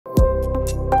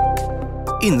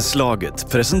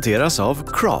Inslaget presenteras av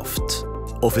Craft,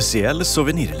 officiell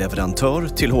souvenirleverantör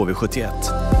till HV71.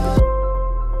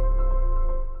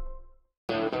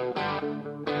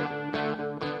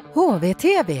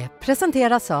 HVTV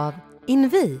presenteras av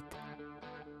Invid,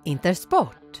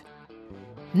 Intersport,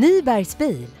 Nybergs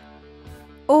bil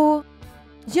och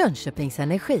Jönköpings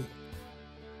Energi.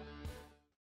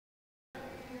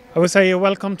 I would say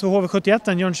welcome to HV71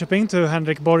 and Jönköping, to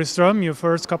Henrik Borgström. Your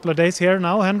first couple of days here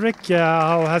now, Henrik.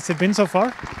 How has it been so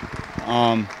far?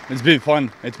 It's been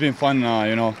fun. It's been fun,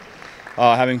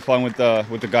 having fun with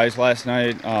the guys last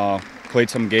night. Played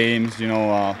some games,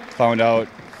 found out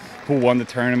who won the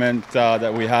tournament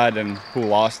that we had and who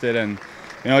lost it, and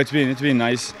it's been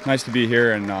nice to be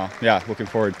here, and looking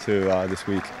forward to this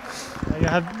week. You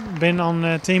have been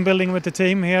on team building with the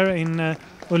team here in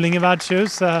Ullinge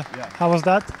Värdshus. How was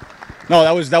that? No,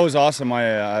 that was awesome.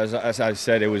 As I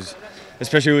said, it was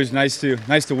nice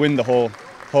to win the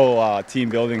whole team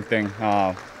building thing.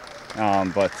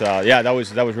 But that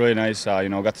was really nice.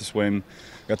 Got to swim,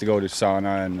 got to go to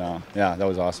sauna, and that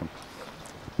was awesome.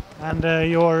 And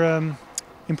your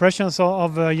impressions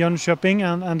of Jönköping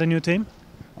and the new team?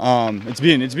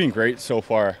 It's been great so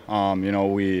far.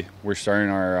 We're starting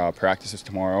our practices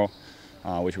tomorrow,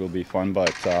 which will be fun.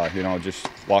 But just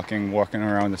walking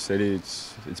around the city,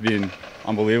 it's been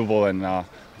unbelievable, and I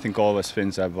think all of us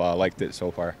Finns have liked it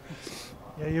so far.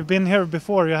 Yeah, you've been here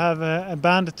before. You have a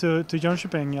band to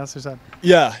Jönköping, as you said.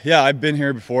 Yeah, I've been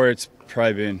here before. It's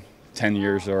probably been 10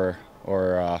 years or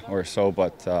so,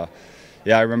 but.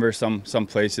 I remember some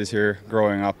places here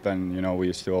growing up, and we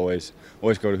used to always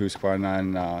go to Husqvarna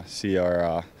and see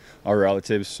our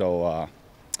relatives. So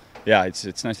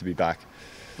it's nice to be back.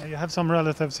 Yeah, you have some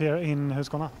relatives here in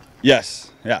Husqvarna.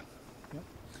 Yes, yeah.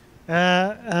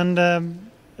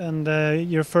 And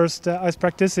your first ice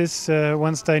practice is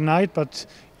Wednesday night, but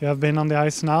you have been on the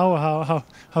ice now.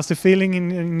 How's the feeling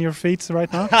in your feet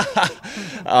right now?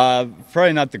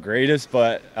 Probably not the greatest,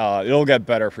 but it'll get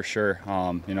better for sure.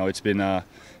 It's been a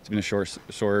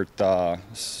short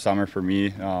summer for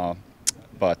me,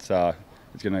 but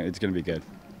it's gonna be good.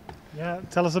 Yeah,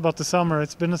 tell us about the summer.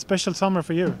 It's been a special summer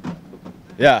for you.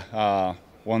 Yeah,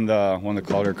 won the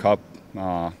Calder Cup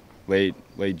late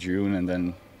June, and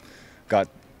then got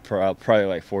probably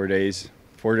like 4 days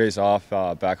off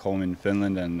back home in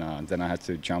Finland, and then I had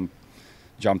to jump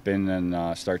in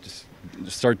and start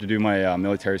to do my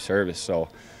military service. So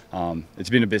it's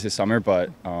been a busy summer, but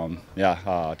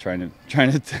trying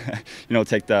to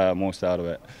take the most out of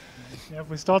it. Yeah, if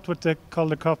we start with the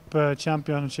Calder Cup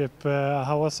championship,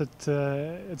 how was it?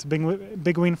 It's a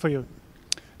big win for you.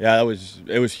 Yeah,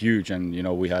 it was huge, and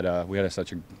we had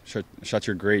such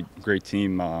a great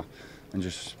team, and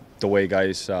just the way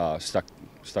guys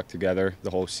stuck together the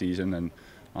whole season, and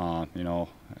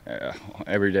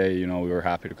every day we were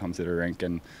happy to come to the rink,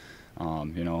 and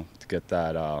to get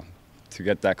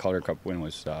that Calder Cup win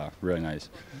was really nice.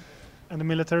 And the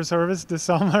military service this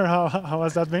summer, how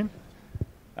has that been?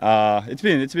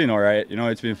 It's been all right.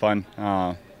 It's been fun.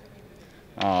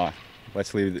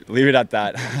 Let's leave it at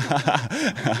that.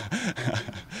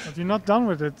 But you're not done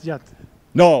with it yet.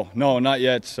 No, not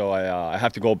yet. So I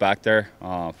have to go back there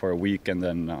for a week, and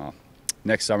then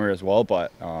next summer as well.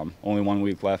 But only 1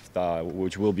 week left,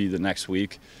 which will be the next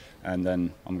week, and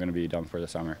then I'm going to be done for the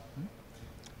summer.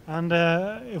 And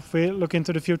if we look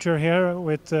into the future here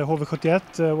with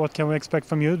HV71, what can we expect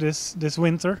from you this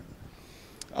winter?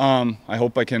 I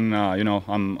hope I can.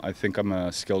 I think I'm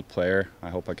a skilled player. I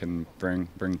hope I can bring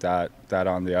that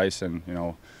on the ice and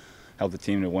help the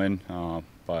team to win.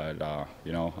 But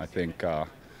I think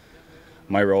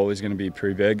my role is going to be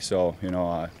pretty big. So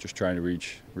just trying to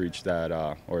reach that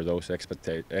or those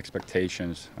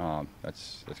expectations.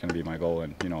 That's going to be my goal,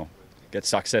 and get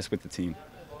success with the team.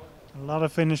 A lot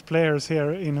of Finnish players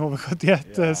here in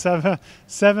HV71.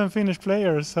 Seven Finnish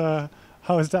players.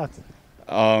 How is that?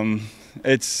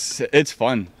 It's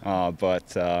fun,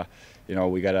 but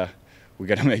we gotta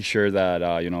make sure that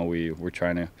we're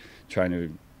trying to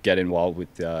get involved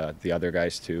with the other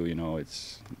guys too.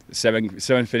 It's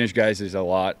seven Finnish guys is a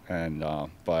lot, and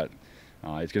but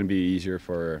it's going to be easier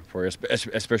for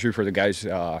especially for the guys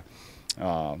who are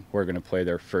going to play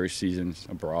their first seasons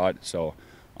abroad. So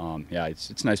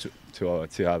it's nice to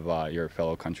have your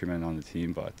fellow countrymen on the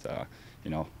team, but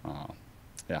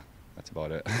that's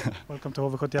about it. Welcome to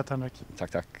HV71, Henrik.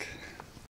 Tack.